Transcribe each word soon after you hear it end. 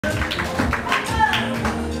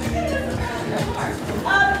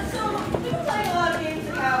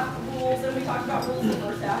talked about rules in the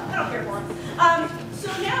first half. I don't care for them.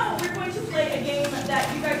 So now we're going to play a game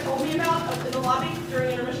that you guys told me about up in the lobby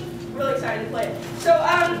during intermission. Really excited to play it. So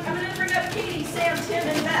I'm going to bring up Katie, Sam, Tim,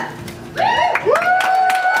 and Beth. Woo!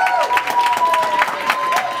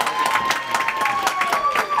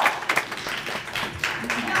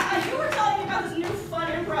 You were telling me about this new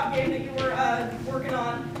fun improv game that you were working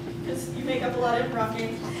on, because you make up a lot of improv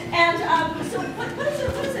games. And so what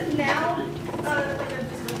is a noun? Like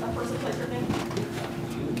a person, place, or thing?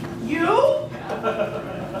 You?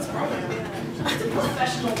 That's probably it's a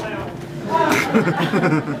professional noun.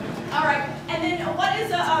 All right. And then what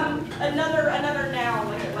is another noun?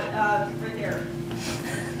 Like right there.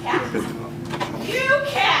 Cat. You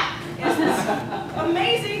cat is this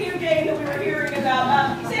amazing new game that we were hearing about.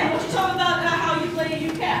 Sam, why don't you talk about how you play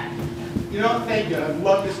you cat? You know, thank you. I've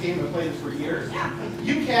loved this game. I've played this for years. Yeah.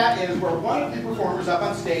 UCAT is where one of the performers up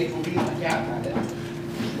on stage will be the cat puppet.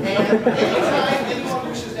 And anytime anyone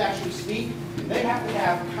wishes to actually speak, they have to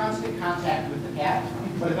have constant contact with the cat.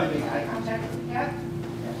 But if I make eye contact with the cat,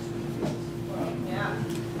 yeah.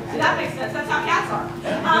 See, that makes sense. That's how cats are.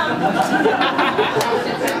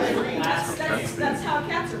 That's how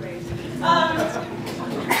cats are made. I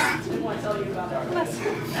didn't want to tell you about that.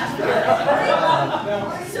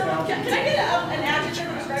 So, can I get an adjective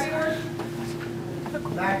to describe your word?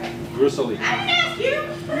 Bristly. I didn't ask you.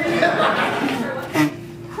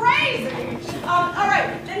 Crazy. All right.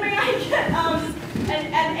 Then may I get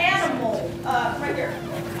an animal right there?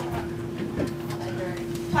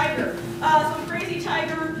 Tiger. Some crazy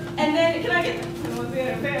tiger. And then can I get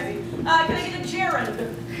fancy? Can I get a gerund?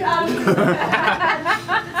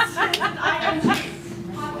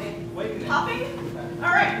 Hopping?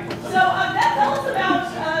 All right. So that tell us about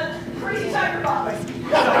crazy tiger popping.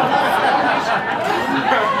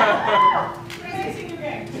 Crazy new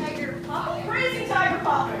game. Tiger popping. Crazy tiger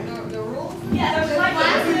popping. The rules? Yeah, there's like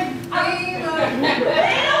classic.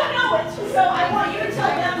 They don't know it, so I want you to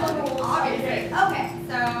tell them the rules. Okay.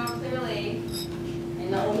 So clearly, in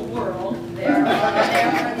the old world, there were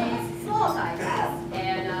these small tigers,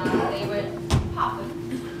 and they would pop them.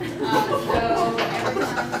 So every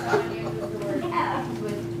time somebody used the word F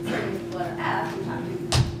with the letter F, we have to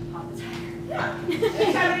pop the tiger. Yeah.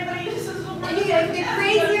 Anytime anybody uses the word And the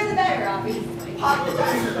crazier the better, obviously. pop the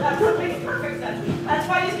tiger. That makes perfect sense. That's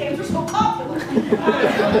why these games are so popular.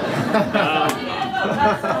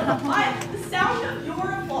 By the sound of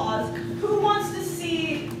your applause, who wants to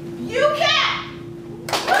see you cat?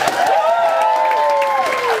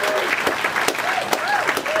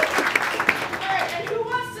 Alright, and who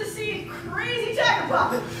wants to see crazy tiger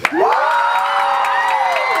popping? Alright,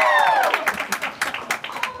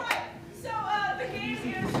 so the game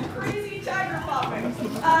is crazy tiger popping.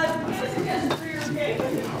 Give us a suggestion for your game.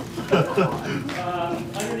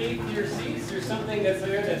 Underneath your seats, there's something that's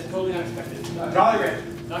there that's totally unexpected. Jolly Rancher.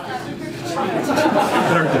 Not your suits.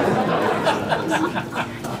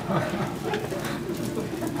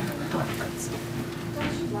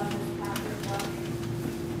 Don't you love this chapter book?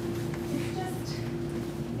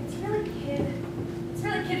 It's really kid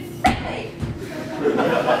friendly.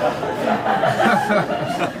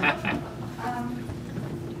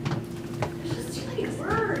 There's just too many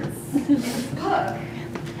words in this book.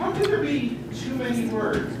 How can there be too many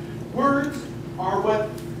words? Words are what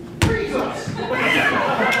frees us.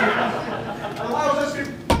 Allows us to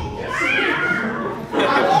focus.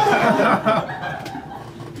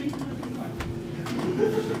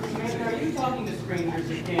 Are you talking to strangers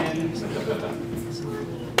again?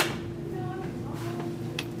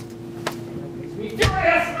 Makes me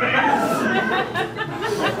furious!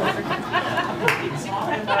 We've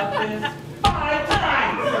talked about this 5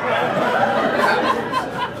 times!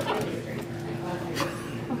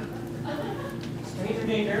 Stranger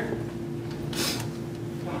danger.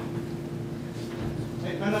 Come on.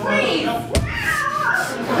 Hey, no.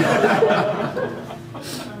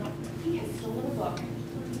 He has stolen a book.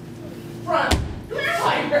 Run! Clear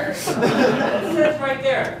tiger! It says right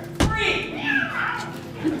there. Free!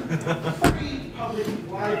 Free public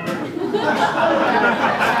library.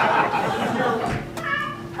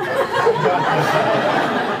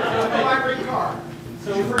 Library card. So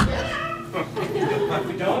You forget? if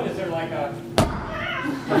we don't, is there like a...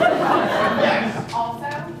 Yes. Also,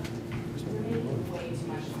 you're making way too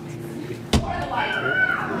much noise. For the library.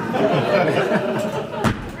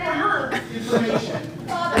 For your information,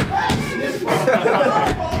 this book.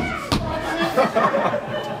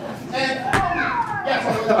 And yes, I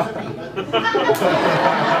love to be.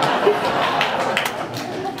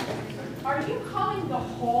 Are you calling the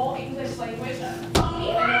whole English language a phony?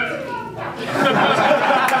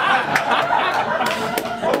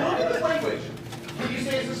 Oh, look at this language.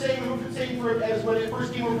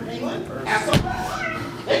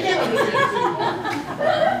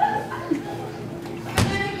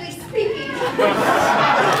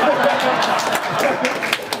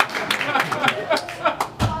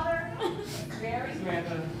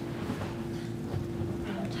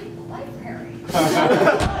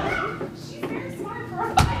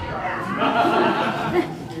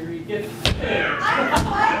 Here he gets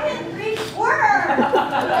I didn't reach word.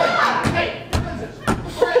 Hey,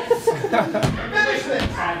 finish this.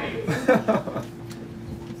 timing. This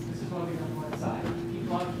is what we on one side.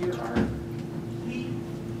 People up here are complete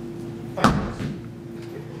fighters.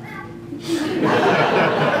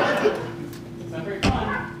 It's not very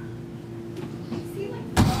fun. See, like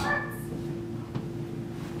frogs?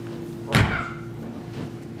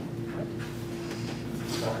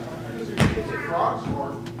 Is it frogs or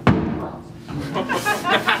frogs?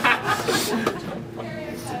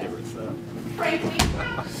 Frankly.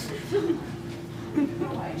 I don't know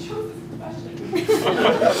why I chose this profession.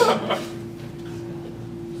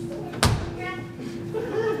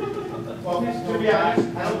 Well, to be honest,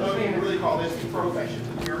 I don't know if you can really call this a profession.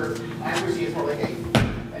 Your accuracy is more like a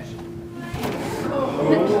profession.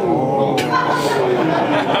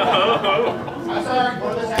 I'm sorry,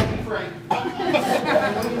 one of us had to be frank. I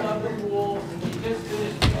love the wolves, and she just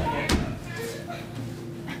finished doing it.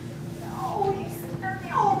 No, you scared me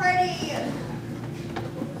already.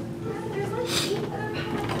 There's like 8 other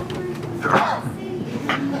power.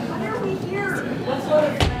 Why are we here? Let's let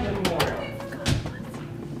it find a memorial.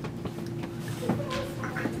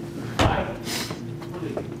 Bye. We're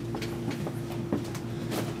leaving.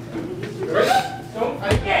 Don't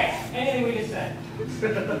forget anything we just said.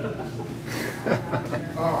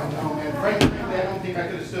 Oh, I know, man. Frankly, I don't think I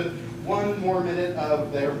could have stood one more minute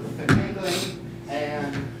of their finagling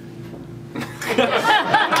and.